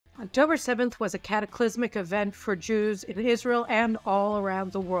October 7th was a cataclysmic event for Jews in Israel and all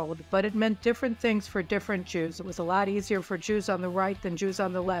around the world, but it meant different things for different Jews. It was a lot easier for Jews on the right than Jews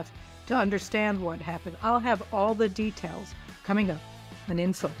on the left to understand what happened. I'll have all the details coming up on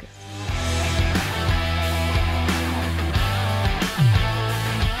In Focus.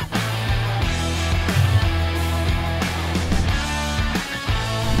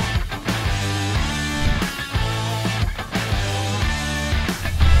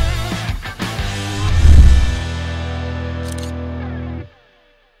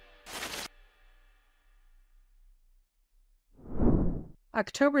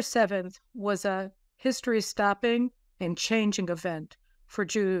 October 7th was a history-stopping and changing event for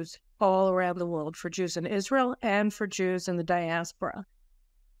Jews all around the world, for Jews in Israel and for Jews in the diaspora.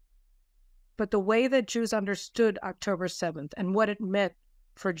 But the way that Jews understood October 7th and what it meant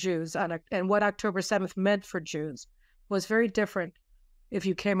for Jews and what October 7th meant for Jews was very different if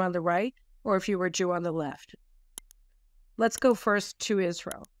you came on the right or if you were a Jew on the left. Let's go first to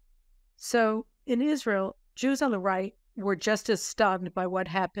Israel. So in Israel, Jews on the right were just as stunned by what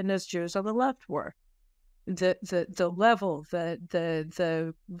happened as Jews on the left were. The level,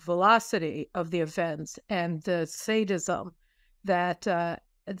 the velocity of the events and the sadism that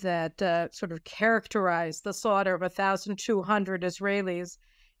sort of characterized the slaughter of 1,200 Israelis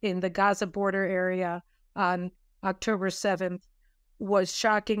in the Gaza border area on October 7th was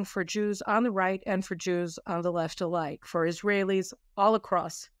shocking for Jews on the right and for Jews on the left alike, for Israelis all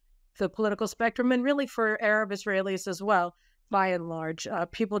across the political spectrum, and really for Arab Israelis as well, by and large.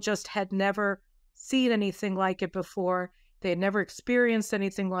 People just had never seen anything like it before. They had never experienced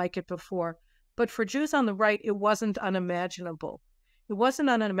anything like it before. But for Jews on the right, it wasn't unimaginable. It wasn't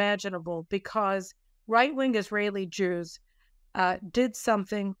unimaginable because right-wing Israeli Jews did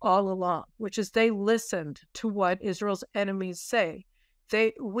something all along, which is they listened to what Israel's enemies say.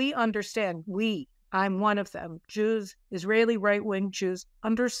 We understand, I'm one of them. Jews, Israeli right-wing Jews,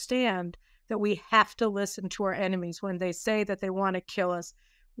 understand that we have to listen to our enemies when they say that they want to kill us.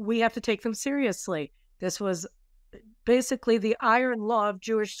 We have to take them seriously. This was basically the iron law of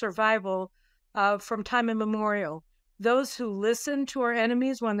Jewish survival from time immemorial. Those who listened to our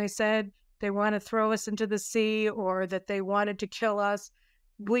enemies when they said they want to throw us into the sea or that they wanted to kill us,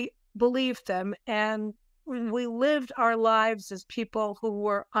 we believed them, and we lived our lives as people who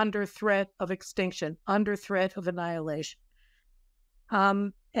were under threat of extinction, under threat of annihilation.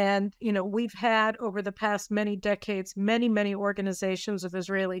 And, we've had over the past many decades, many organizations of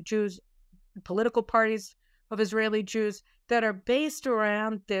Israeli Jews, political parties of Israeli Jews that are based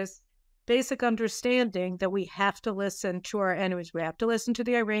around this basic understanding that we have to listen to our enemies. We have to listen to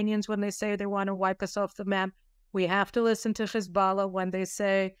the Iranians when they say they want to wipe us off the map. We have to listen to Hezbollah when they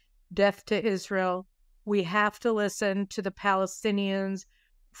say death to Israel. We have to listen to the Palestinians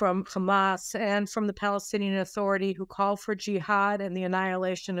from Hamas and from the Palestinian Authority who call for jihad and the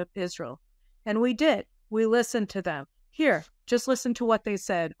annihilation of Israel. And we did. We listened to them. Here, just listen to what they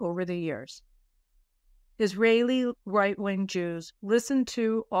said over the years. Israeli right-wing Jews listened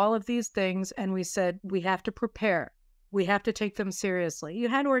to all of these things, and we said, we have to prepare. We have to take them seriously. You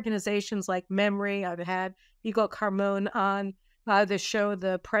had organizations like Memory. I've had Yigal Carmon on the show,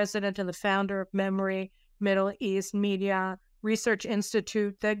 the president and the founder of Memory, Middle East Media Research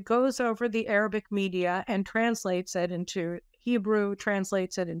Institute, that goes over the Arabic media and translates it into Hebrew,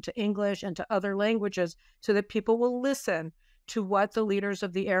 translates it into English and to other languages so that people will listen to what the leaders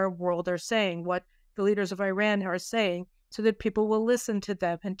of the Arab world are saying, what the leaders of Iran are saying, so that people will listen to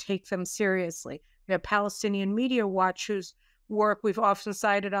them and take them seriously. We have Palestinian Media Watch, whose work we've often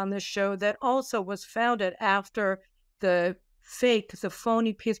cited on this show, that also was founded after the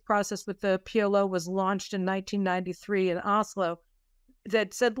phony peace process with the PLO was launched in 1993 in Oslo,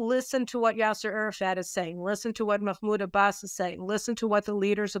 that said, listen to what Yasser Arafat is saying, listen to what Mahmoud Abbas is saying, listen to what the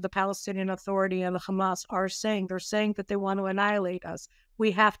leaders of the Palestinian Authority and the Hamas are saying. They're saying that they want to annihilate us.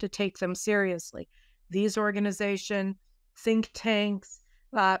 We have to take them seriously. These organizations, think tanks,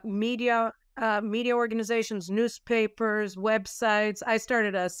 media organizations, newspapers, websites. I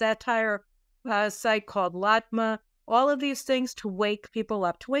started a satire site called Latma. All of these things to wake people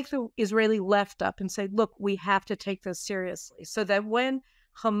up, to wake the Israeli left up and say, look, we have to take this seriously. So that when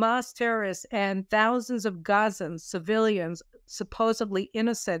Hamas terrorists and thousands of Gazans, civilians, supposedly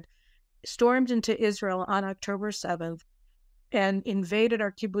innocent, stormed into Israel on October 7th and invaded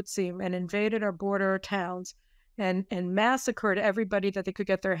our kibbutzim and invaded our border towns and massacred everybody that they could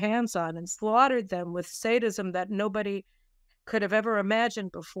get their hands on and slaughtered them with sadism that nobody could have ever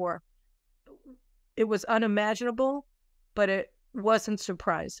imagined before. It was unimaginable, but it wasn't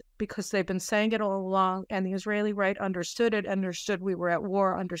surprising because they've been saying it all along, and the Israeli right understood it, understood we were at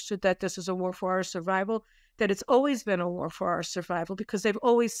war, understood that this is a war for our survival, that it's always been a war for our survival because they've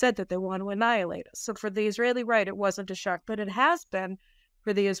always said that they want to annihilate us. So for the Israeli right, it wasn't a shock, but it has been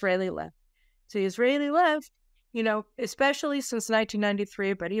for the Israeli left. So the Israeli left, especially since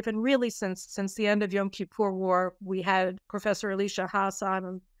 1993, but even really since the end of Yom Kippur War, we had Professor Elisha Haas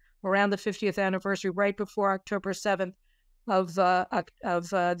on around the 50th anniversary, right before October 7th, of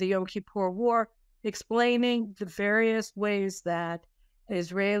the Yom Kippur War, explaining the various ways that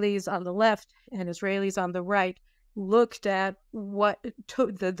Israelis on the left and Israelis on the right looked at what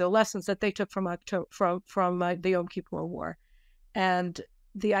the lessons that they took from the Yom Kippur War, and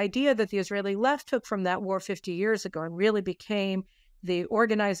the idea that the Israeli left took from that war 50 years ago and really became the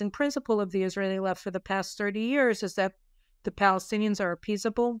organizing principle of the Israeli left for the past 30 years is that the Palestinians are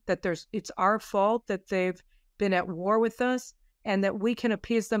appeasable, that it's our fault that they've been at war with us, and that we can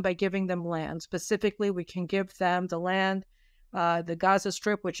appease them by giving them land. Specifically, we can give them the land, the Gaza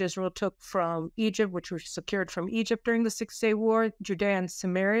Strip, which Israel took from Egypt, which was secured from Egypt during the Six-Day War, Judea and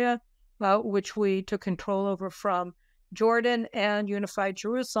Samaria, which we took control over from Jordan, and unified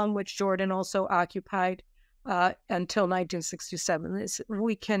Jerusalem, which Jordan also occupied until 1967.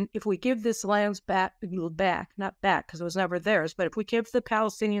 If we give this lands back, not back because it was never theirs, but if we give the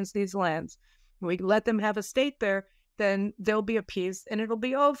Palestinians these lands, we let them have a state there, then they'll be appeased and it'll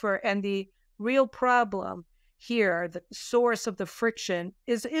be over. And the real problem here, the source of the friction,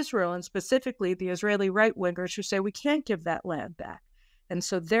 is Israel, and specifically the Israeli right-wingers who say we can't give that land back. And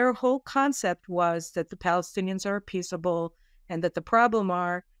so their whole concept was that the Palestinians are appeasable and that the problem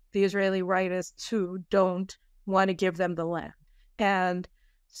are the Israeli rightists who don't want to give them the land. And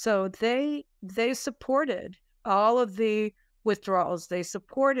so they supported all of the withdrawals. They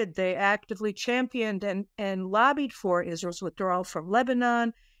actively championed and lobbied for Israel's withdrawal from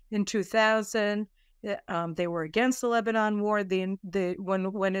Lebanon in 2000. They were against the Lebanon war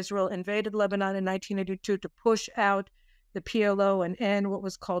when Israel invaded Lebanon in 1982 to push out the PLO and end what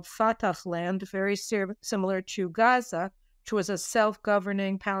was called Fatah land, very similar to Gaza, which was a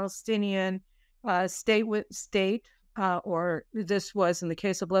self-governing Palestinian state, or this was, in the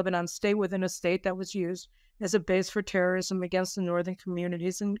case of Lebanon, state within a state that was used as a base for terrorism against the northern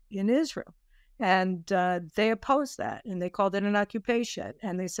communities in Israel. And they opposed that, and they called it an occupation.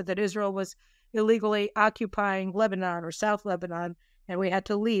 And they said that Israel was illegally occupying Lebanon or South Lebanon, and we had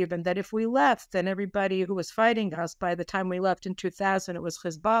to leave, and that if we left, then everybody who was fighting us, by the time we left in 2000, it was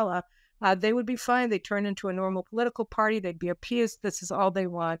Hezbollah, they would be fine. They'd turn into a normal political party. They'd be appeased. This is all they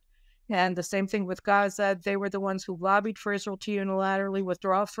want. And the same thing with Gaza. They were the ones who lobbied for Israel to unilaterally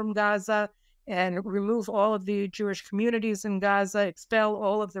withdraw from Gaza and remove all of the Jewish communities in Gaza, expel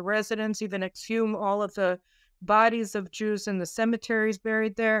all of the residents, even exhume all of the bodies of Jews in the cemeteries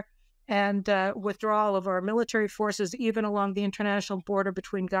buried there, and withdraw all of our military forces, even along the international border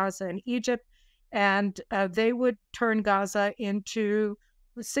between Gaza and Egypt. And they would turn Gaza into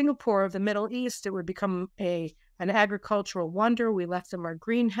Singapore of the Middle East. It would become an agricultural wonder. We left them our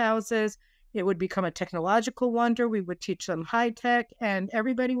greenhouses. It would become a technological wonder. We would teach them high tech, and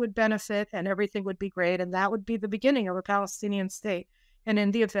everybody would benefit, and everything would be great. And that would be the beginning of a Palestinian state. And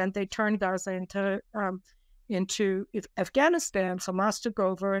in the event, they turned Gaza into Afghanistan. Hamas took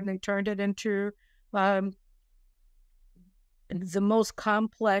over, and they turned it into the most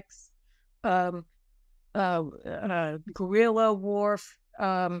complex guerrilla war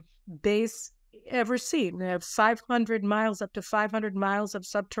base ever seen. They have 500 miles, up to 500 miles of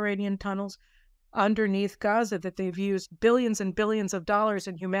subterranean tunnels underneath Gaza that they've used billions and billions of dollars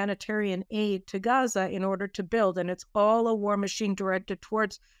in humanitarian aid to Gaza in order to build. And it's all a war machine directed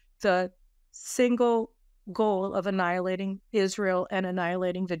towards the single goal of annihilating Israel and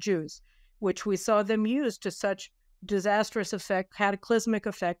annihilating the Jews, which we saw them use to such disastrous effect, cataclysmic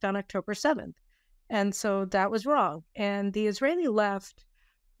effect on October 7th. And so that was wrong. And the Israeli left,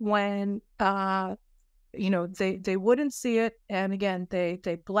 when they wouldn't see it, and again they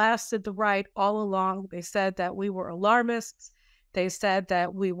blasted the right all along. They said that we were alarmists. They said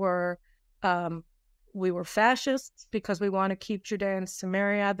that we were fascists because we want to keep Judea and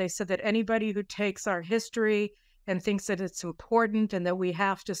Samaria. They said that anybody who takes our history and thinks that it's important and that we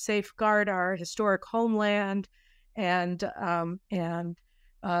have to safeguard our historic homeland and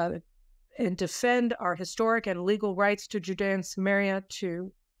defend our historic and legal rights to Judea and Samaria,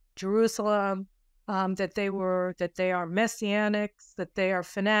 to Jerusalem, that they are messianics, that they are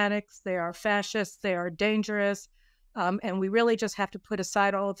fanatics, they are fascists, they are dangerous, and we really just have to put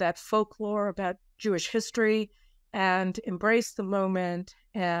aside all of that folklore about Jewish history and embrace the moment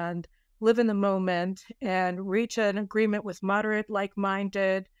and live in the moment and reach an agreement with moderate,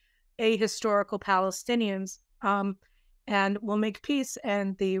 like-minded, ahistorical Palestinians, and we'll make peace.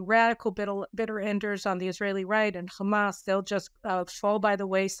 And the radical bitter enders on the Israeli right and Hamas, they'll just fall by the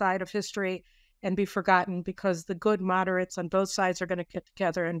wayside of history and be forgotten, because the good moderates on both sides are going to get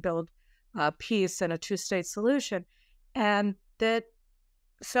together and build peace and a two-state solution. And that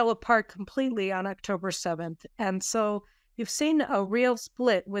fell apart completely on October 7th. And so you've seen a real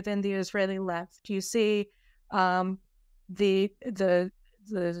split within the Israeli left. You see the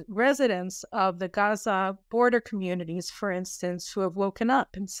residents of the Gaza border communities, for instance, who have woken up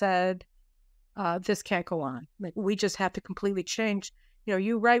and said, this can't go on. Like, we just have to completely change. You know,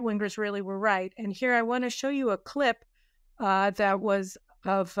 you right-wingers really were right. And here I want to show you a clip that was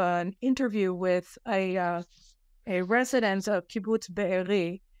of an interview with a resident of Kibbutz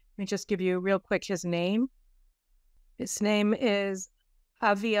Be'eri. Let me just give you real quick his name. His name is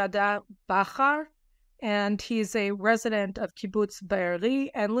Aviada Bachar, and he's a resident of Kibbutz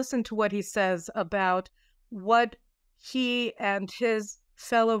Be'eri. And listen to what he says about what he and his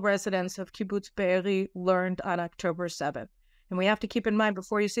fellow residents of Kibbutz Be'eri learned on October 7th. And we have to keep in mind,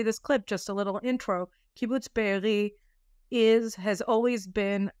 before you see this clip, just a little intro. Kibbutz Be'eri has always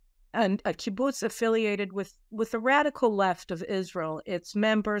been a kibbutz affiliated with the radical left of Israel. Its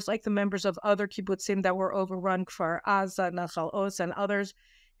members, like the members of other kibbutzim that were overrun, Kfar Aza, Nachal Oz, and others,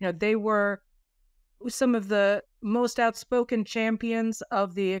 you know, they were some of the most outspoken champions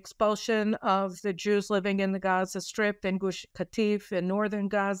of the expulsion of the Jews living in the Gaza Strip and Gush Katif in northern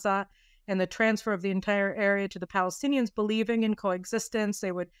Gaza, and the transfer of the entire area to the Palestinians, believing in coexistence.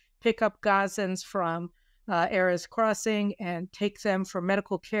 They would pick up Gazans from Erez Crossing and take them for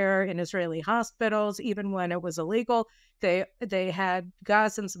medical care in Israeli hospitals, even when it was illegal. They had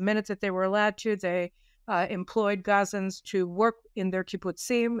Gazans the minute that they were allowed to. They employed Gazans to work in their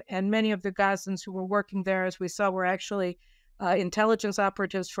kibbutzim, and many of the Gazans who were working there, as we saw, were actually intelligence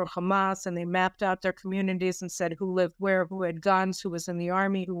operatives for Hamas, and they mapped out their communities and said who lived where, who had guns, who was in the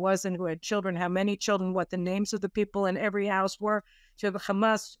army, who wasn't, who had children, how many children, what the names of the people in every house were. So the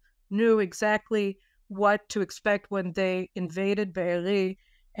Hamas knew exactly what to expect when they invaded Be'eri,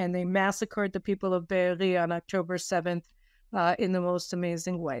 and they massacred the people of Be'eri on October 7th in the most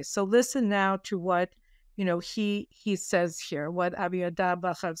amazing way. So listen now to what, you know, he says here, what Aviada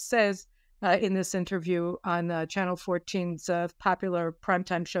Bachar says in this interview on Channel 14's popular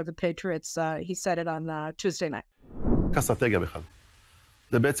primetime show, The Patriots. He said it on Tuesday night. כאסטרטגיה בכלל.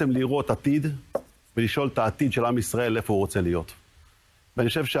 זה בעצם לראות עתיד ולשאול את העתיד של עם ישראל איפה הוא רוצה להיות. ואני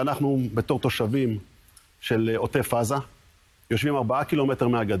חושב שאנחנו בתור תושבים של עוטף עזה, יושבים 4 קילומטר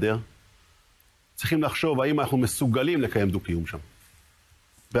מהגדר, צריכים לחשוב האם אנחנו מסוגלים לקיים דו-קיום שם.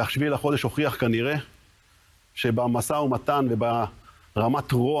 ב-7 לחודש הוכיח כנראה שבמשא ומתן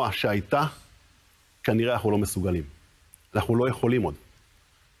וברמת רוע שהייתה, כנראה אנחנו לא מסוגלים. אנחנו לא יכולים עוד.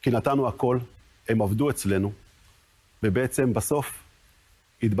 כי נתנו הכל, הם עבדו אצלנו, ובעצם בסוף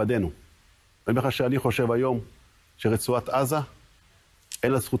התבדנו. ואני אומר לך שאני חושב היום שרצועת עזה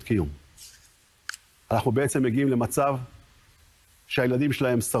אין לה זכות קיום. אנחנו בעצם מגיעים למצב שהילדים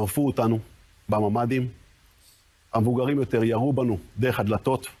שלהם שרפו אותנו בממ"דים, המבוגרים יותר ירו בנו דרך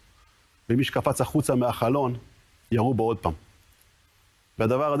הדלתות, ומי שקפץ החוצה מהחלון ירו בו עוד פעם.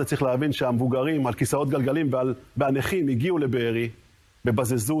 והדבר הזה צריך להבין שהמבוגרים על כיסאות גלגלים והנכים הגיעו לבארי,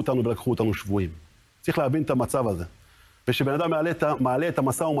 ובזזו אותנו ולקחו אותנו שבויים. צריך להבין את המצב הזה. ושבן אדם מעלה את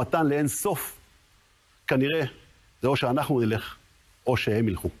המשא ומתן לאין סוף, כנראה זה או שאנחנו נלך, או שהם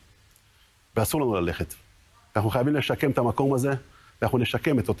ילכו. ואסור לנו ללכת. אנחנו חייבים לשקם את המקום הזה, ואנחנו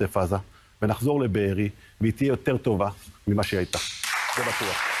נשקם את עוטף עזה, ונחזור לבארי, והיא תהיה יותר טובה ממה שהיא הייתה. זה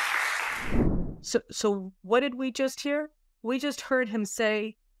בטוח. So what did we just hear? We just heard him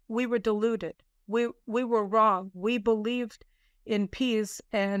say, we were deluded. We were wrong. We believed in peace,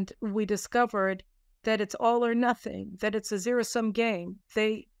 and we discovered that it's all or nothing, that it's a zero-sum game.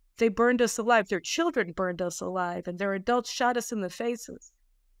 They burned us alive. Their children burned us alive, and their adults shot us in the faces.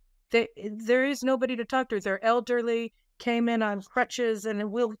 There is nobody to talk to. Their elderly came in on crutches and in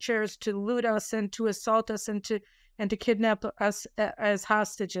wheelchairs to loot us and to assault us and to kidnap us as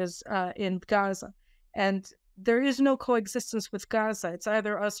hostages in Gaza. And there is no coexistence with Gaza. It's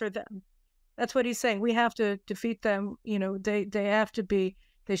either us or them. That's what he's saying. We have to defeat them. You know, they have to be.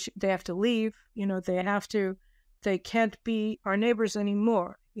 They have to leave. You know, they can't be our neighbors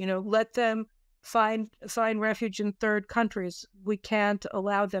anymore. You know, let them find refuge in third countries. We can't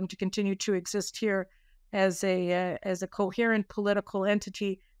allow them to continue to exist here as a coherent political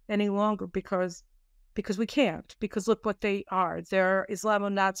entity any longer, because we can't. Because look what they are. They're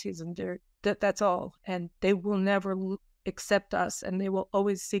Islamo-Nazis, and that's all. And they will never accept us, and they will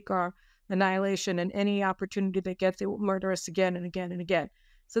always seek our annihilation, and any opportunity they get, they will murder us again and again and again.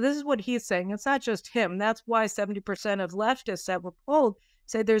 So this is what he's saying. It's not just him. That's why 70% of leftists that were polled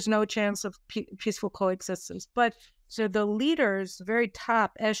say there's no chance of peaceful coexistence. But so the leaders, very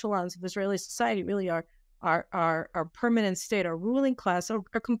top echelons of Israeli society, really are permanent state, our ruling class, are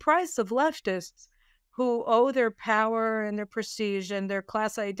comprised of leftists who owe their power and their prestige and their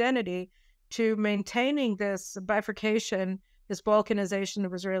class identity to maintaining this bifurcation, this balkanization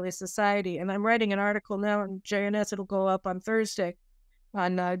of Israeli society. And I'm writing an article now in JNS, it'll go up on Thursday,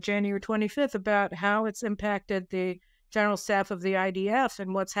 on January 25th, about how it's impacted the general staff of the IDF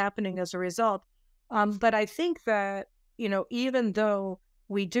and what's happening as a result. But I think that, even though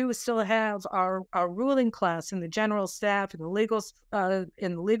we do still have our ruling class and the general staff and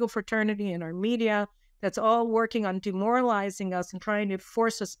the legal fraternity and our media, that's all working on demoralizing us and trying to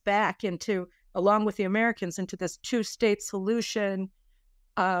force us back into, along with the Americans, into this two-state solution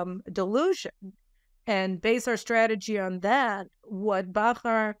delusion, and base our strategy on that. What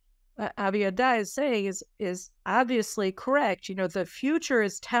Bahar Abiadai is saying is obviously correct. The future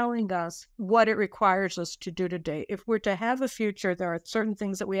is telling us what it requires us to do today. If we're to have a future, there are certain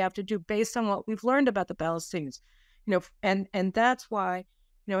things that we have to do based on what we've learned about the Palestinians. And that's why,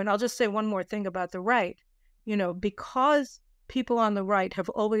 and I'll just say one more thing about the right, because people on the right have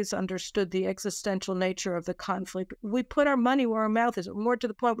always understood the existential nature of the conflict. We put our money where our mouth is. More to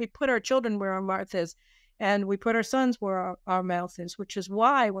the point, we put our children where our mouth is. And we put our sons where our mouth is, which is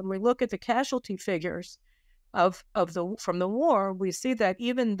why when we look at the casualty figures from the war, we see that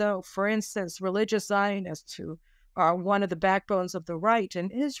even though, for instance, religious Zionists, who are one of the backbones of the right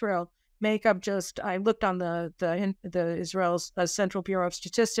in Israel, make up I looked on the Israel's Central Bureau of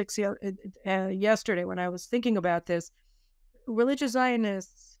Statistics yesterday when I was thinking about this. Religious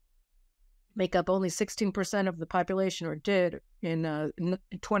Zionists make up only 16% of the population, or did in a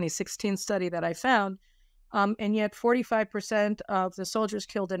 2016 study that I found. And yet 45% of the soldiers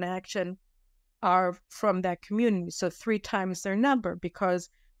killed in action are from that community, so 3 times their number, because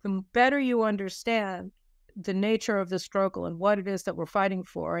the better you understand the nature of the struggle and what it is that we're fighting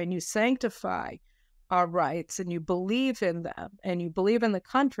for, and you sanctify our rights, and you believe in them, and you believe in the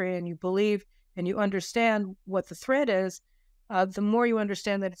country, and you believe and you understand what the threat is, the more you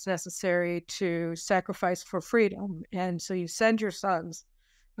understand that it's necessary to sacrifice for freedom. And so you send your sons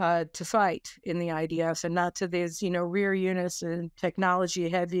to fight in the IDF, and not to these, rear units and technology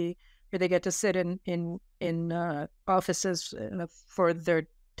heavy, where they get to sit in offices for their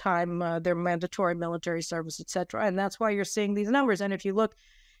time, their mandatory military service, etc. And that's why you're seeing these numbers. And if you look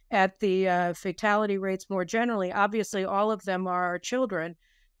at the fatality rates more generally, obviously all of them are children,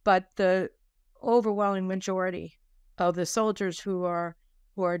 but the overwhelming majority of the soldiers who are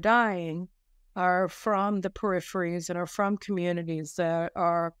dying are from the peripheries and are from communities that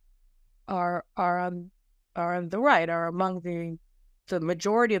are on the right, are among the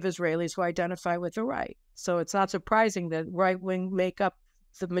majority of Israelis who identify with the right. So it's not surprising that right wing make up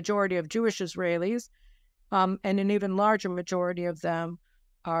the majority of Jewish Israelis, and an even larger majority of them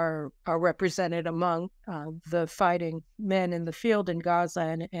are represented among the fighting men in the field in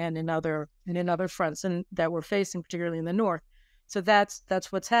Gaza and in other fronts and that we're facing, particularly in the north. So that's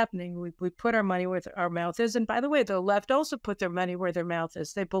what's happening. We put our money where our mouth is. And by the way, the left also put their money where their mouth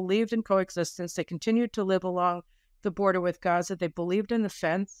is. They believed in coexistence. They continued to live along the border with Gaza. They believed in the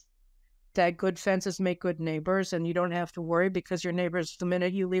fence, that good fences make good neighbors, and you don't have to worry because your neighbors, the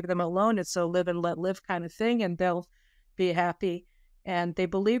minute you leave them alone, it's a live and let live kind of thing, and they'll be happy. And they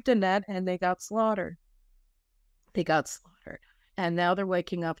believed in that, and they got slaughtered. And now they're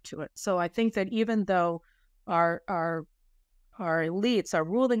waking up to it. So I think that even though our elites, our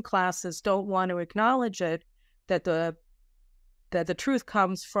ruling classes, don't want to acknowledge it, that the truth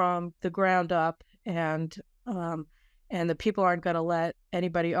comes from the ground up, and the people aren't going to let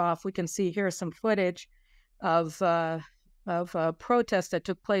anybody off. We can see here some footage of a protest that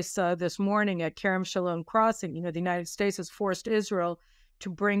took place this morning at Kerem Shalom Crossing. The United States has forced Israel to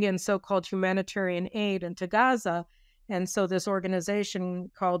bring in so-called humanitarian aid into Gaza, and so this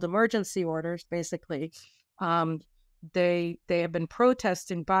organization called Emergency Orders, basically, they have been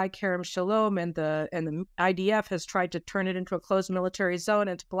protesting by Kerem Shalom, and the IDF has tried to turn it into a closed military zone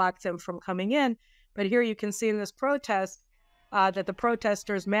and to block them from coming in. But here you can see in this protest that the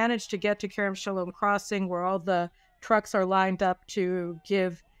protesters managed to get to Kerem Shalom Crossing, where all the trucks are lined up to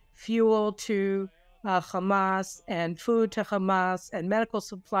give fuel to Hamas and food to Hamas and medical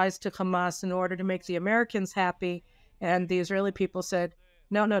supplies to Hamas in order to make the Americans happy. And the Israeli people said,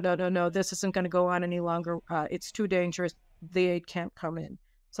 no, this isn't going to go on any longer. It's too dangerous. The aid can't come in.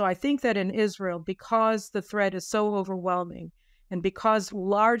 So I think that in Israel, because the threat is so overwhelming And because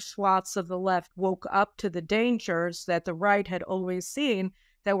large swaths of the left woke up to the dangers that the right had always seen,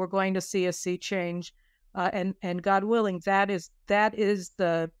 that we're going to see a sea change. And God willing, that is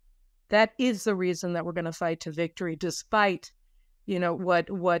the reason that we're going to fight to victory, despite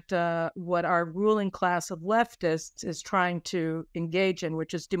what our ruling class of leftists is trying to engage in,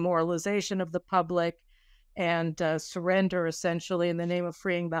 which is demoralization of the public and surrender, essentially, in the name of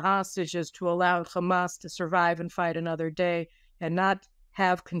freeing the hostages, to allow Hamas to survive and fight another day and not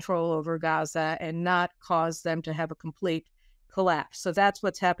have control over Gaza and not cause them to have a complete collapse. So that's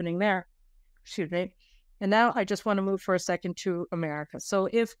what's happening there. Excuse me. And now I just want to move for a second to America. So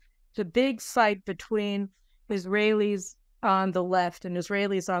if the big fight between Israelis on the left and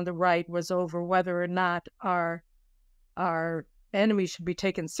Israelis on the right was over whether or not our enemies should be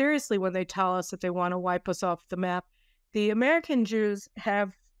taken seriously when they tell us that they want to wipe us off the map, the American Jews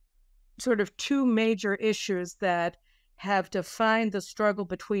have sort of two major issues that have defined the struggle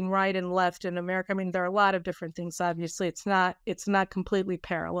between right and left in America. I mean, there are a lot of different things. Obviously, it's not completely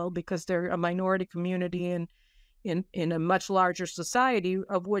parallel because they're a minority community in a much larger society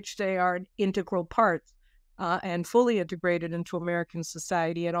of which they are an integral part and fully integrated into American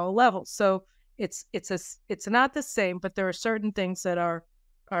society at all levels. So it's not the same, but there are certain things that are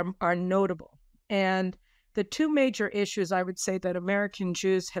notable. And the two major issues I would say that American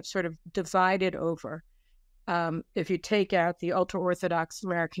Jews have sort of divided over, if you take out the ultra-Orthodox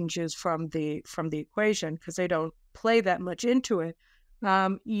American Jews from the equation, because they don't play that much into it,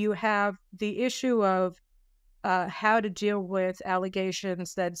 you have the issue of how to deal with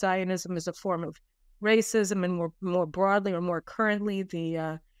allegations that Zionism is a form of racism, and more broadly or more currently,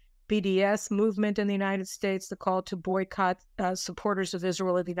 the BDS movement in the United States, the call to boycott supporters of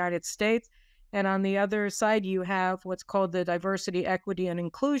Israel in the United States. And on the other side, you have what's called the diversity, equity, and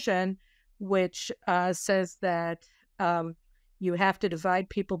inclusion, which says that you have to divide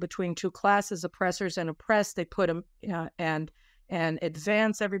people between two classes, oppressors and oppressed. They put them and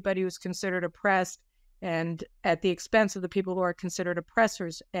advance everybody who's considered oppressed, and at the expense of the people who are considered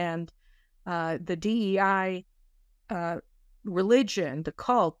oppressors. And the DEI religion, the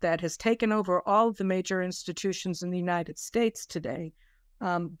cult that has taken over all of the major institutions in the United States today,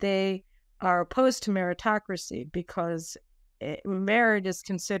 they are opposed to meritocracy because merit is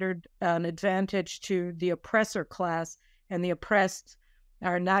considered an advantage to the oppressor class, and the oppressed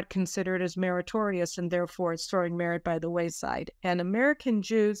are not considered as meritorious, and therefore it's throwing merit by the wayside. And American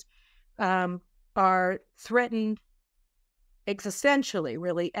Jews are threatened existentially,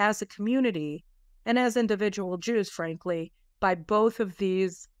 really, as a community and as individual Jews, frankly, by both of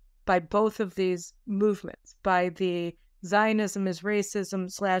these movements, by the Zionism is racism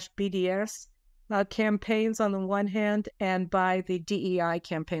 / BDS campaigns on the one hand, and by the DEI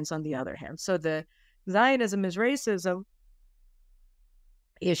campaigns on the other hand. So the Zionism is racism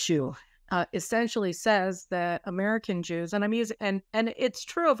issue essentially says that American Jews, and I'm using, and it's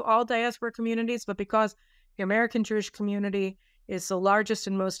true of all diaspora communities, but because the American Jewish community is the largest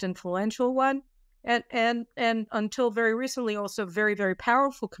and most influential one, and until very recently also very, very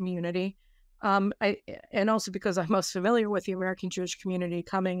powerful community, and also because I'm most familiar with the American Jewish community,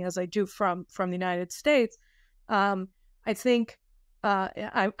 coming as I do from the United States, I think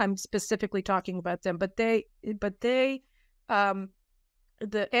I'm specifically talking about them, but the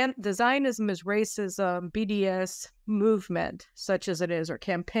Zionism is racism, BDS movement, such as it is, or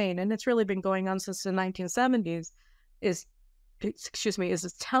campaign, and it's really been going on since the 1970s, is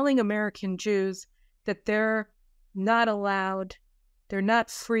telling American Jews that they're not allowed, they're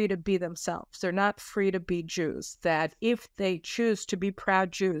not free to be themselves. They're not free to be Jews. That if they choose to be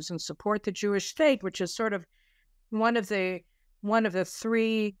proud Jews and support the Jewish state, which is sort of one of the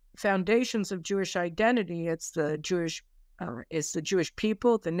three foundations of Jewish identity, it's the Jewish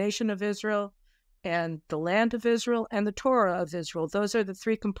people, the nation of Israel, and the land of Israel, and the Torah of Israel. Those are the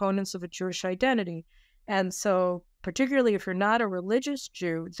three components of a Jewish identity. And so, particularly if you're not a religious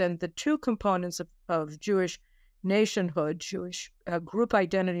Jew, then the two components of Jewish nationhood, Jewish group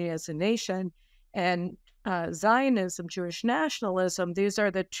identity as a nation, and Zionism, Jewish nationalism, these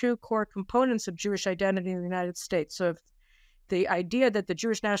are the two core components of Jewish identity in the United States. So if the idea that the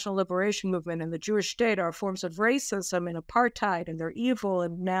Jewish National Liberation Movement and the Jewish state are forms of racism and apartheid, and they're evil,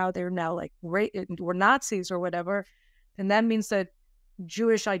 and they're like we're Nazis or whatever, then that means that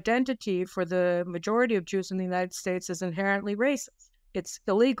Jewish identity for the majority of Jews in the United States is inherently racist. It's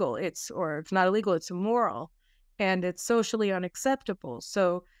illegal. Or if not illegal, it's immoral, and it's socially unacceptable.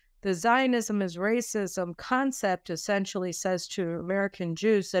 So the Zionism is racism concept essentially says to American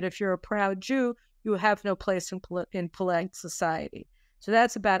Jews that if you're a proud Jew, you have no place in polite society. So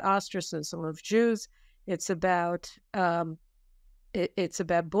that's about ostracism of Jews. It's about it's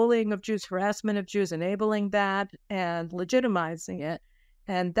about bullying of Jews, harassment of Jews, enabling that and legitimizing it.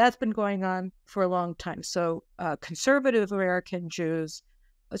 And that's been going on for a long time. So conservative American Jews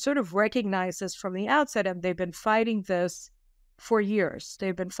sort of recognize this from the outset, and they've been fighting this for years.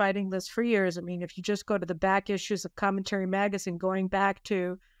 They've been fighting this for years. I mean, if you just go to the back issues of Commentary Magazine, going back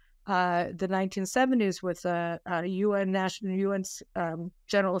to the 1970s with a UN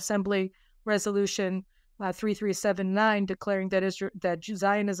General Assembly resolution 3379 declaring that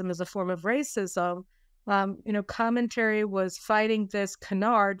Zionism is a form of racism, Commentary was fighting this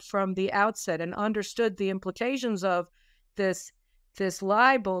canard from the outset and understood the implications of this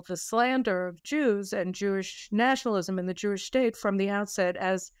libel, the slander of Jews and Jewish nationalism in the Jewish state from the outset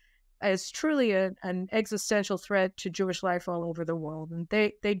as truly an existential threat to Jewish life all over the world. And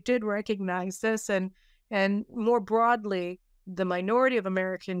they did recognize this, and more broadly, the minority of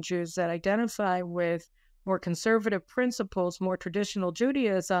American Jews that identify with more conservative principles, more traditional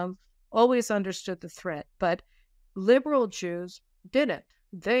Judaism, always understood the threat. But liberal Jews didn't.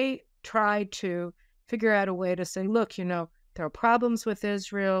 They tried to figure out a way to say, look, there are problems with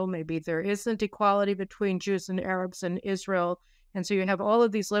Israel. Maybe there isn't equality between Jews and Arabs in Israel. And so you have all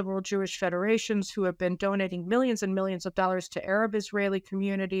of these liberal Jewish federations who have been donating millions and millions of dollars to Arab-Israeli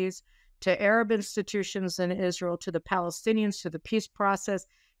communities, to Arab institutions in Israel, to the Palestinians, to the peace process.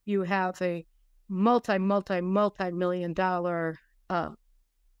 You have a multi-million dollar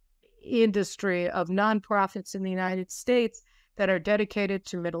industry of nonprofits in the United States that are dedicated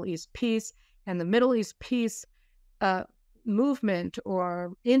to Middle East peace. And the Middle East peace movement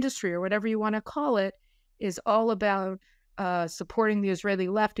or industry or whatever you want to call it is all about supporting the Israeli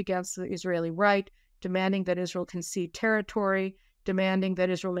left against the Israeli right, demanding that Israel concede territory, demanding that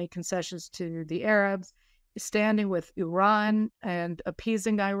Israel make concessions to the Arabs, standing with Iran and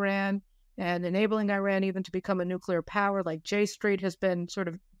appeasing Iran and enabling Iran even to become a nuclear power. Like J Street has been sort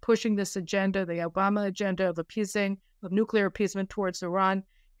of pushing this agenda, the Obama agenda of nuclear appeasement towards Iran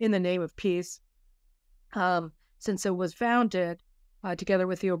in the name of peace, since it was founded together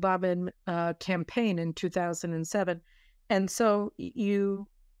with the Obama campaign in 2007. And so you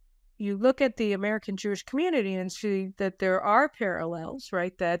look at the American Jewish community and see that there are parallels,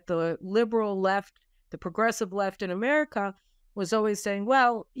 right? That the liberal left, the progressive left in America was always saying,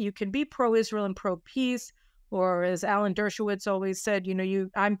 well, you can be pro-Israel and pro-peace, or as Alan Dershowitz always said,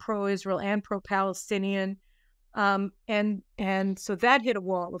 I'm pro-Israel and pro-Palestinian. And so that hit a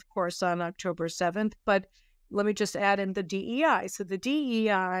wall, of course, on October 7th. But let me just add in the DEI. So the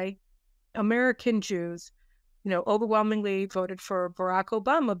DEI, American Jews, overwhelmingly voted for Barack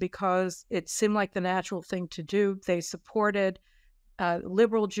Obama because it seemed like the natural thing to do. They supported,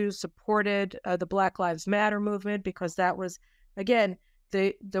 liberal Jews supported the Black Lives Matter movement because that was, again,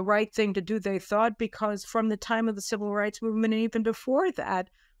 the right thing to do, they thought, because from the time of the Civil Rights Movement and even before that,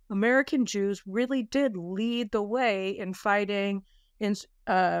 American Jews really did lead the way in fighting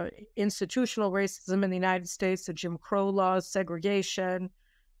institutional racism in the United States, the Jim Crow laws, segregation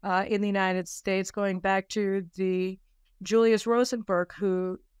in the United States, going back to the Julius Rosenberg,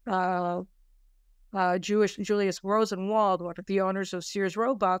 who Julius Rosenwald, one of the owners of Sears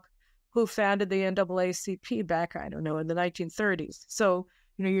Roebuck, who founded the NAACP back, I don't know, in the 1930s. So,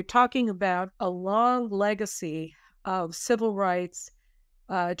 you're talking about a long legacy of civil rights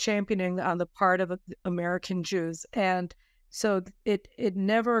championing on the part of American Jews. And so it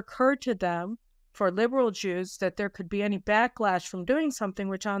never occurred to them, for liberal Jews, that there could be any backlash from doing something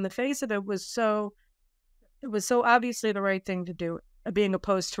which on the face of it was so obviously the right thing to do, being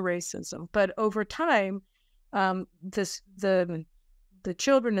opposed to racism. But over time, the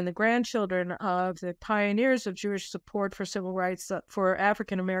children and the grandchildren of the pioneers of Jewish support for civil rights for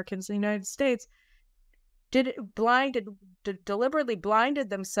African Americans in the United States deliberately blinded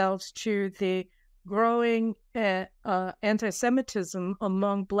themselves to the growing anti-Semitism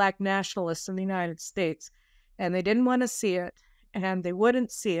among Black nationalists in the United States. And they didn't want to see it, and they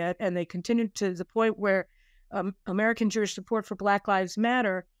wouldn't see it, and they continued to the point where American Jewish support for Black Lives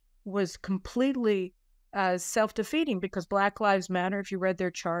Matter was completely self-defeating, because Black Lives Matter, if you read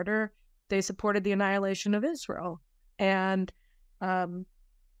their charter, they supported the annihilation of Israel. And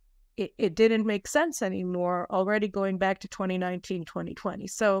it didn't make sense anymore, already going back to 2019, 2020.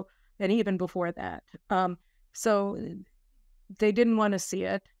 So, and even before that. So they didn't want to see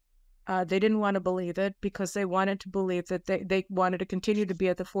it. They didn't want to believe it, because they wanted to believe that they wanted to continue to be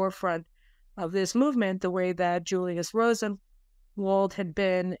at the forefront of this movement, the way that Julius Rosenwald had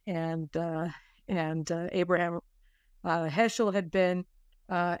been, and Abraham Heschel had been,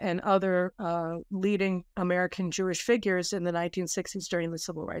 and other leading American Jewish figures in the 1960s during the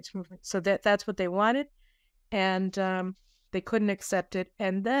Civil Rights Movement. So that's what they wanted. And They couldn't accept it.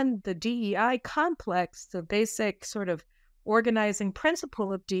 And then the DEI complex, the basic sort of organizing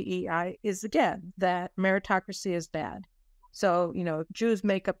principle of DEI is, again, that meritocracy is bad. So, Jews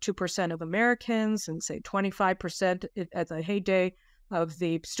make up 2% of Americans and say 25% at the heyday of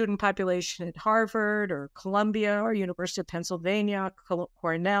the student population at Harvard or Columbia or University of Pennsylvania,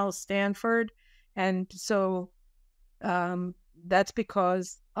 Cornell, Stanford. And so that's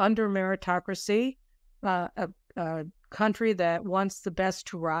because under meritocracy, a country that wants the best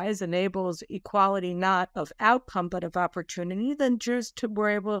to rise enables equality not of outcome but of opportunity, then Jews were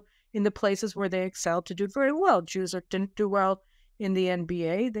able, in the places where they excelled, to do very well. Jews didn't do well in the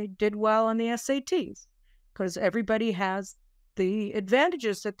NBA. They did well on the SATs because everybody has the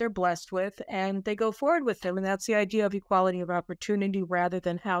advantages that they're blessed with, and they go forward with them. And that's the idea of equality of opportunity rather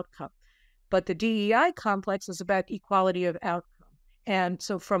than outcome. But the DEI complex is about equality of outcome. And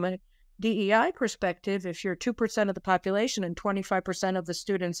so from a DEI perspective, if you're 2% of the population and 25% of the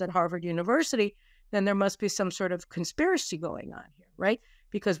students at Harvard University, then there must be some sort of conspiracy going on here, right?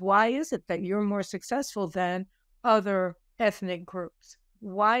 Because why is it that you're more successful than other ethnic groups?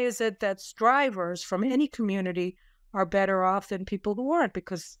 Why is it that strivers from any community are better off than people who aren't?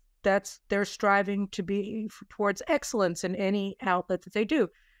 Because they're striving to be towards excellence in any outlet that they do.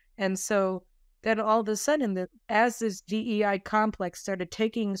 And so then all of a sudden, as this DEI complex started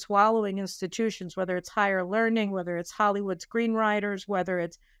swallowing institutions, whether it's higher learning, whether it's Hollywood's screenwriters, whether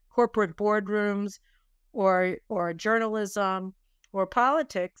it's corporate boardrooms or journalism or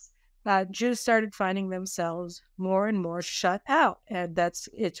politics, Jews started finding themselves more and more shut out. And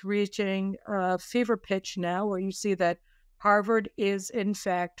it's reaching a fever pitch now where you see that Harvard is, in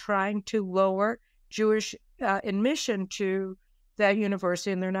fact, trying to lower Jewish admission to that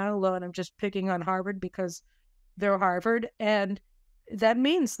university. And they're not alone. I'm just picking on Harvard because they're Harvard. And that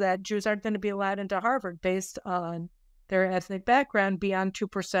means that Jews aren't going to be allowed into Harvard based on their ethnic background beyond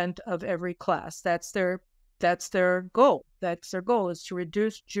 2% of every class. That's their goal. That's their goal, is to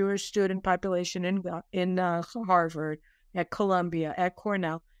reduce Jewish student population in Harvard, at Columbia, at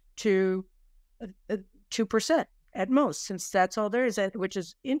Cornell to 2% at most, since that's all there is. Which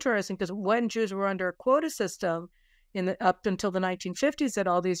is interesting because when Jews were under a quota system up until the 1950s at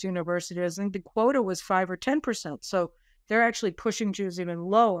all these universities, I think the quota was 5 or 10%. So they're actually pushing Jews even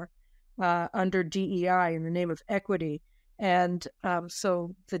lower under DEI in the name of equity. And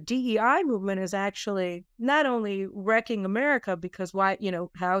so the DEI movement is actually not only wrecking America, because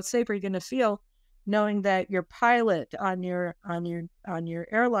how safe are you going to feel knowing that your pilot on your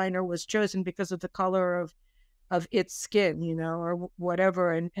airliner was chosen because of the color of its skin, or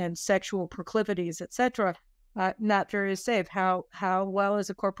whatever, and sexual proclivities, etc. Not very safe. How well is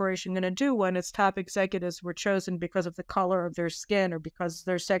a corporation going to do when its top executives were chosen because of the color of their skin or because of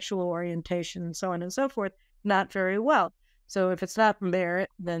their sexual orientation and so on and so forth? Not very well. So if it's not merit,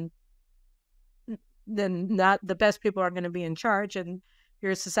 then not the best people are going to be in charge, and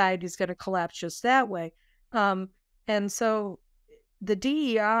your society is going to collapse just that way. And so the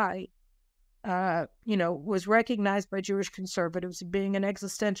DEI, was recognized by Jewish conservatives as being an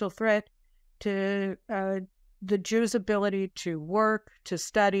existential threat to the Jews' ability to work, to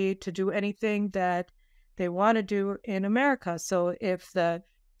study, to do anything that they want to do in America. So if the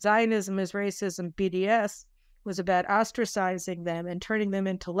Zionism is racism, BDS was about ostracizing them and turning them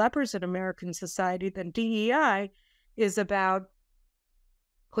into lepers in American society, then DEI is about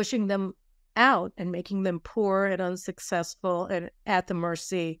pushing them out and making them poor and unsuccessful and at the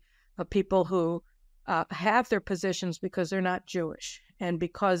mercy of people who have their positions because they're not Jewish and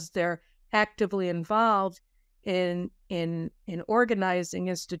because they're actively involved in organizing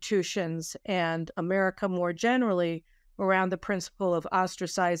institutions and America more generally around the principle of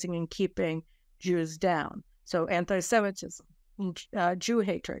ostracizing and keeping Jews down. So anti-Semitism, Jew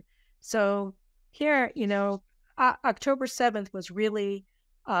hatred. So here, October 7th was really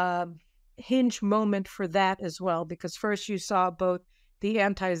a hinge moment for that as well, because first you saw both the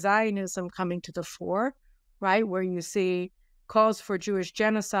anti-Zionism coming to the fore, right, where you see calls for Jewish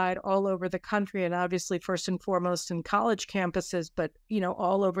genocide all over the country, and obviously first and foremost in college campuses, but,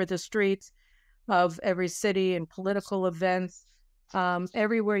 all over the streets of every city and political events,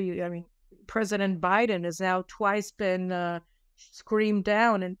 everywhere President Biden has now twice been screamed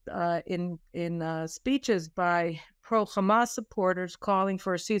down in speeches by pro-Hamas supporters calling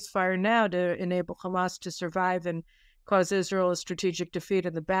for a ceasefire now to enable Hamas to survive and cause Israel a strategic defeat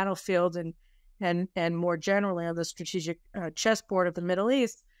in the battlefield and more generally on the strategic chessboard of the Middle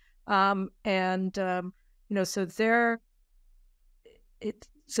East. So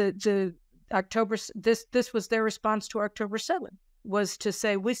this was their response to October 7th. was to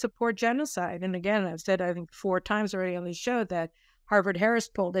say, we support genocide. And again, I've said, I think 4 times already on the show, that Harvard-Harris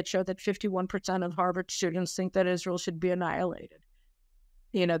poll that showed that 51% of Harvard students think that Israel should be annihilated.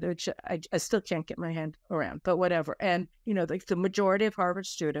 Which I still can't get my hand around, but whatever. And, the majority of Harvard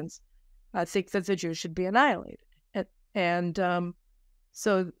students think that the Jews should be annihilated. And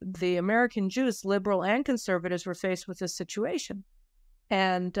so the American Jews, liberal and conservatives, were faced with this situation.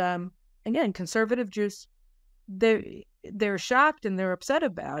 And again, conservative Jews, they're shocked and they're upset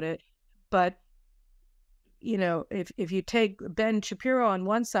about it. But, if you take Ben Shapiro on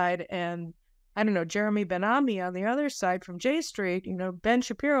one side and, I don't know, Jeremy Ben-Ami on the other side from J Street, Ben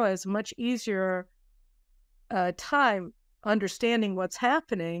Shapiro has a much easier time understanding what's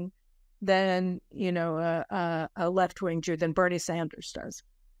happening than, a left-wing Jew, than Bernie Sanders does,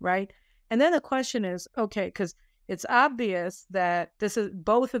 right? And then the question is, okay, because it's obvious that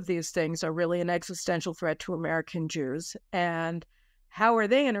both of these things are really an existential threat to American Jews, and how are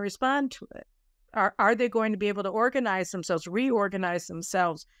they going to respond to it? Are they going to be able to reorganize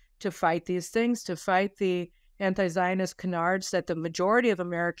themselves to fight these things, to fight the anti-Zionist canards that the majority of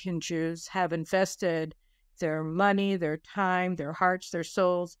American Jews have invested their money, their time, their hearts, their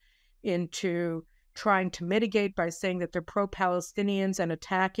souls into trying to mitigate by saying that they're pro-Palestinians and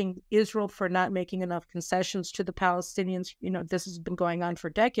attacking Israel for not making enough concessions to the Palestinians? This has been going on for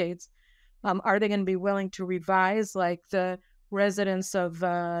decades. Are they going to be willing to revise, like the residents of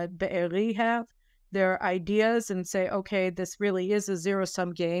Be'eri have, their ideas and say, okay, this really is a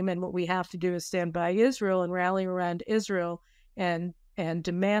zero-sum game, and what we have to do is stand by Israel and rally around Israel and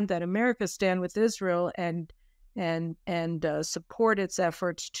demand that America stand with Israel and support its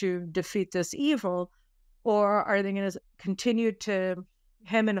efforts to defeat this evil? Or are they going to continue to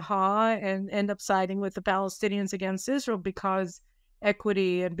hem and haw and end up siding with the Palestinians against Israel because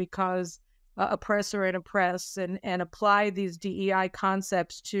equity and because oppressor and oppress, and apply these DEI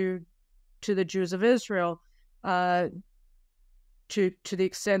concepts to the Jews of Israel, to the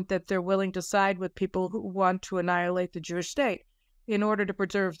extent that they're willing to side with people who want to annihilate the Jewish state in order to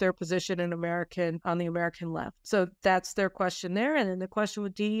preserve their position on the American left? So that's their question there. And then the question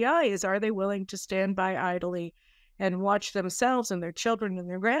with DEI is, are they willing to stand by idly and watch themselves and their children and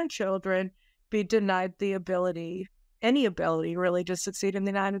their grandchildren be denied any ability really to succeed in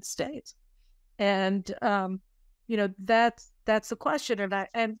the United States? And that's the question.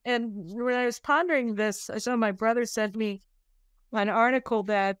 And when I was pondering this, I saw my brother sent me an article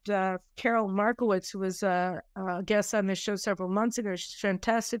that Carol Markowitz, who was a guest on this show several months ago, she's a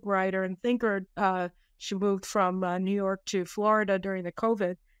fantastic writer and thinker. She moved from New York to Florida during the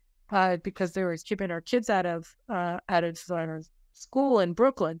COVID because they were keeping our kids out of school in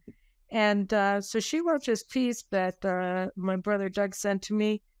Brooklyn. And so she wrote this piece that my brother Doug sent to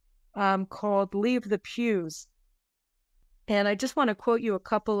me called "Leave the Pews." And I just want to quote you a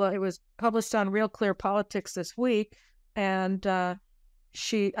couple. It was published on Real Clear Politics this week, and I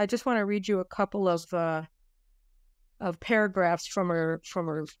just want to read you a couple of paragraphs from her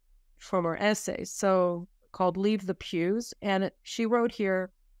essay. So called "Leave the Pews," and she wrote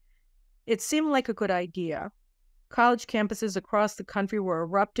here, "It seemed like a good idea. College campuses across the country were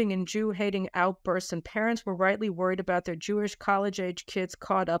erupting in Jew-hating outbursts, and parents were rightly worried about their Jewish college-age kids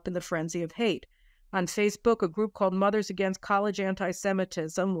caught up in the frenzy of hate. On Facebook, a group called Mothers Against College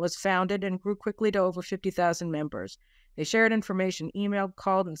Anti-Semitism was founded and grew quickly to over 50,000 members. They shared information, emailed,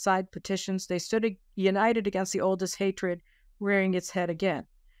 called, and signed petitions. They stood united against the oldest hatred, rearing its head again.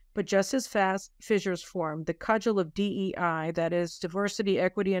 But just as fast, fissures formed. The cudgel of DEI, that is, diversity,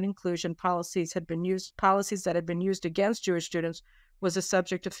 equity, and inclusion policies that had been used against Jewish students, was a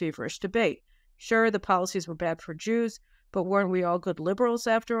subject of feverish debate. Sure, the policies were bad for Jews, but weren't we all good liberals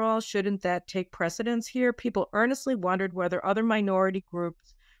after all? Shouldn't that take precedence here? People earnestly wondered whether other minority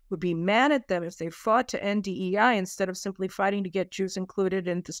groups would be mad at them if they fought to end DEI instead of simply fighting to get Jews included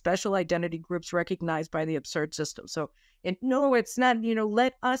into special identity groups recognized by the absurd system. So, no, it's not,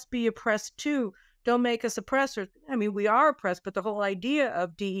 let us be oppressed too. Don't make us oppressors. I mean, we are oppressed, but the whole idea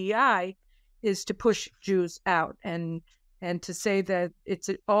of DEI is to push Jews out and to say that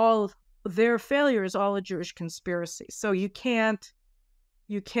their failure is all a Jewish conspiracy. So you can't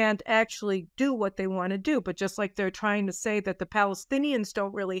actually do what they want to do. But just like they're trying to say that the Palestinians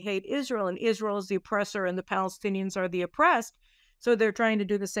don't really hate Israel and Israel is the oppressor and the Palestinians are the oppressed, so they're trying to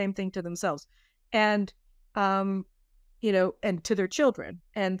do the same thing to themselves and to their children.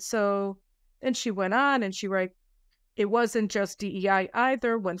 And so then she went on and she wrote, it wasn't just DEI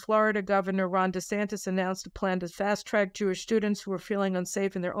either. When Florida Governor Ron DeSantis announced a plan to fast-track Jewish students who were feeling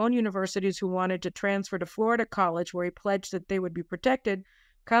unsafe in their own universities who wanted to transfer to Florida College, where he pledged that they would be protected,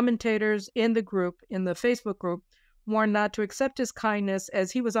 commentators in the Facebook group, warned not to accept his kindness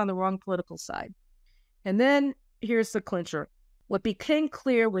as he was on the wrong political side. And then here's the clincher. What became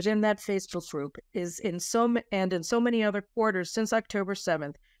clear within that faithful group is in so many other quarters since October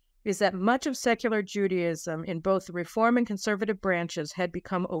 7th is that much of secular Judaism in both the Reform and conservative branches had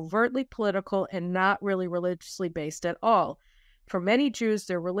become overtly political and not really religiously based at all. For many Jews,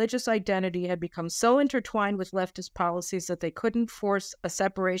 their religious identity had become so intertwined with leftist policies that they couldn't force a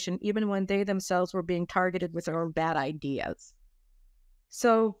separation even when they themselves were being targeted with their own bad ideas.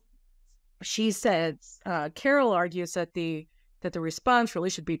 So she says, Carol argues that the response really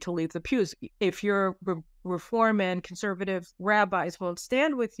should be to leave the pews. If your Reform and conservative rabbis won't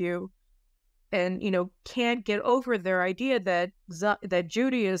stand with you and, can't get over their idea that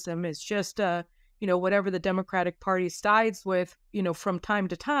Judaism is just, whatever the Democratic Party sides with, from time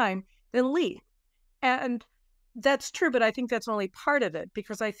to time, then leave. And that's true, but I think that's only part of it,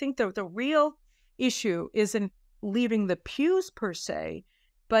 because I think the real issue isn't leaving the pews per se,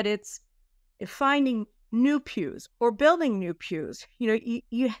 but it's finding new pews or building new pews.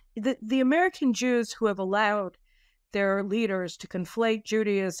 The American Jews who have allowed their leaders to conflate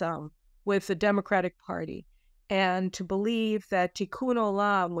Judaism with the Democratic Party and to believe that tikkun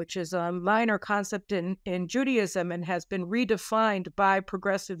olam, which is a minor concept in Judaism and has been redefined by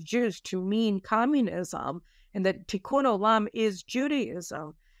progressive Jews to mean communism, and that tikkun olam is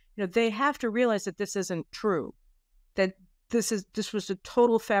Judaism, they have to realize that this isn't true, that this was a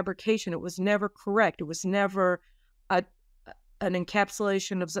total fabrication. It was never correct. It was never an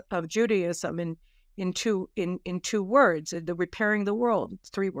encapsulation of Judaism in two words. The repairing the world, it's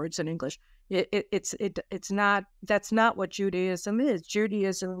 3 words in English. It's not. That's not what Judaism is.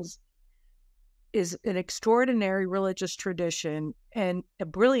 Judaism is an extraordinary religious tradition, and a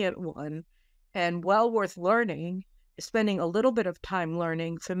brilliant one, and well worth learning. Spending a little bit of time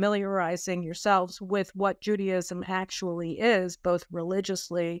learning, familiarizing yourselves with what Judaism actually is, both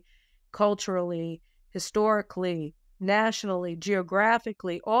religiously, culturally, historically, nationally,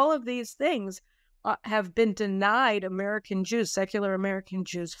 geographically. All of these things have been denied American Jews, secular American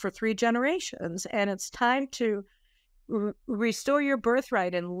Jews, for 3 generations. And it's time to restore your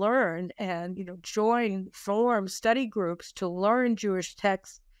birthright and learn and, form study groups to learn Jewish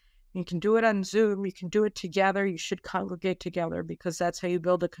texts. You can do it on Zoom. You can do it together. You should congregate together, because that's how you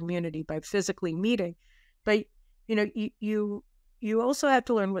build a community, by physically meeting. But, you also have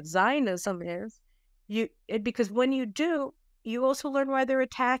to learn what Zionism is. Because when you do, you also learn why they're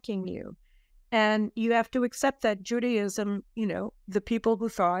attacking you. And you have to accept that Judaism, the people who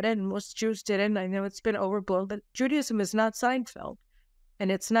thought it, and most Jews didn't, I know it's been overblown, but Judaism is not Seinfeld.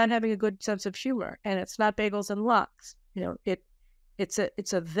 And it's not having a good sense of humor. And it's not bagels and lox.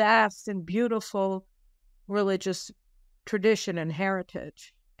 It's a vast and beautiful religious tradition and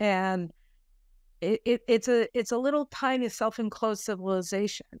heritage, and it's a little tiny self-enclosed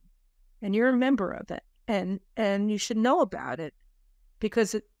civilization, and you're a member of it, and you should know about it,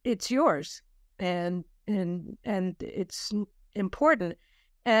 because it's yours, and it's important,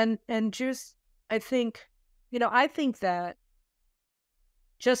 and Jews, I think that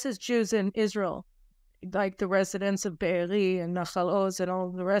just as Jews in Israel, like the residents of Be'eri and Nachal Oz and all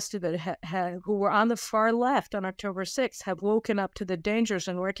the rest of it, who were on the far left on October 6th, have woken up to the dangers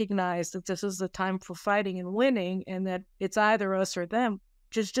and recognized that this is the time for fighting and winning, and that it's either us or them,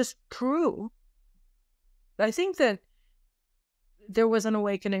 which is just true. I think that there was an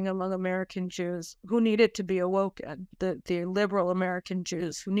awakening among American Jews who needed to be awoken, the liberal American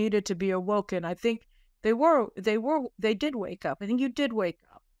Jews who needed to be awoken. I think they did wake up. I think you did wake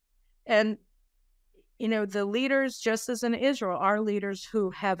up. And the leaders, just as in Israel, are leaders who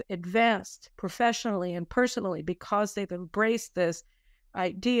have advanced professionally and personally because they've embraced this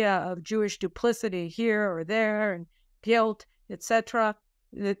idea of Jewish duplicity here or there and guilt, etc.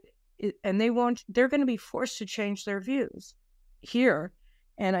 And they're going to be forced to change their views here.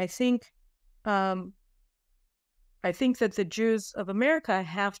 And I think that the Jews of America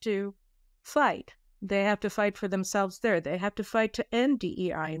have to fight. They have to fight for themselves there. They have to fight to end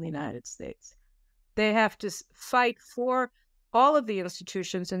DEI in the United States. They have to fight for all of the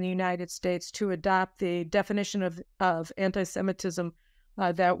institutions in the United States to adopt the definition of anti-Semitism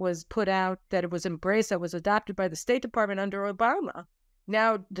that was put out, that it was embraced, that was adopted by the State Department under Obama.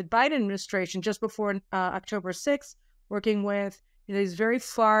 Now, the Biden administration, just before October 6th, working with these very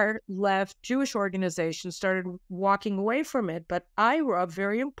far left Jewish organizations, started walking away from it. But IRA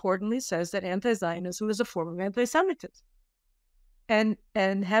very importantly says that anti-Zionism is a form of anti-Semitism. And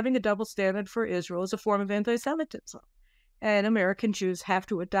having a double standard for Israel is a form of anti-Semitism. And American Jews have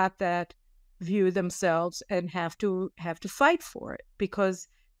to adopt that view themselves and have to fight for it, because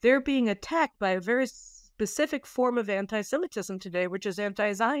they're being attacked by a very specific form of anti-Semitism today, which is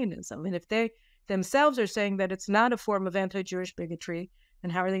anti-Zionism. And if they themselves are saying that it's not a form of anti-Jewish bigotry, then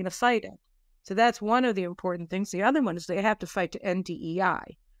how are they going to fight it? So that's one of the important things. The other one is they have to fight to end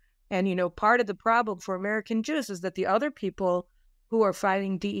DEI. And, you know, part of the problem for American Jews is that the other people who are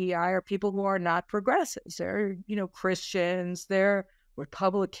fighting DEI are people who are not progressives. They're, you know, Christians, they're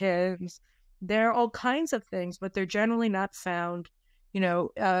Republicans, they're all kinds of things, but they're generally not found, you know,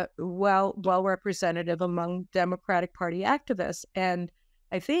 well representative among Democratic Party activists. And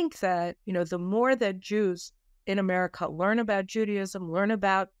I think that, you know, the more that Jews in America learn about Judaism, learn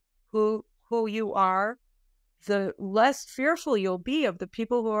about who you are, the less fearful you'll be of the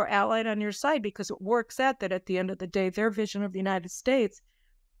people who are allied on your side, because it works out that at the end of the day, their vision of the United States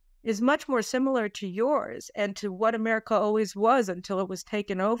is much more similar to yours and to what America always was until it was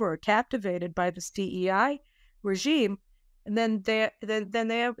taken over or captivated by this DEI regime, and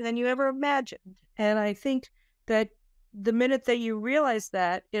than you ever imagined. And I think that the minute that you realize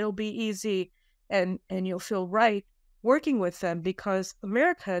that, it'll be easy and you'll feel right working with them, because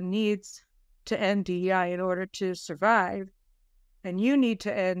America needs to end DEI in order to survive. And you need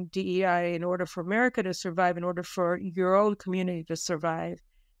to end DEI in order for America to survive, in order for your own community to survive.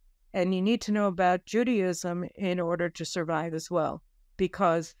 And you need to know about Judaism in order to survive as well,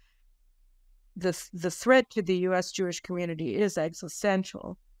 because the threat to the U.S. Jewish community is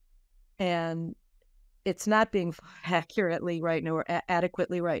existential, and it's not being fought accurately right now or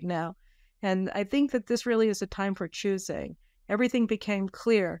adequately right now. And I think that this really is a time for choosing. Everything became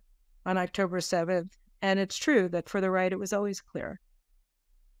clear on October 7th, and it's true that for the right, it was always clear.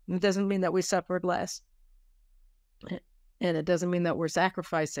 It doesn't mean that we suffered less, and it doesn't mean that we're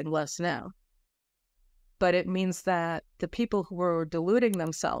sacrificing less now. But it means that the people who were deluding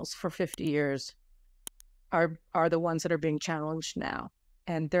themselves for 50 years are the ones that are being challenged now.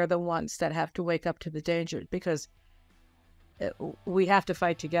 And they're the ones that have to wake up to the danger, because we have to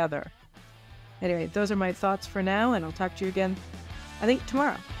fight together. Anyway, those are my thoughts for now, and I'll talk to you again, I think,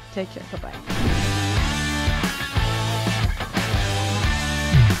 tomorrow. Take care. Bye-bye.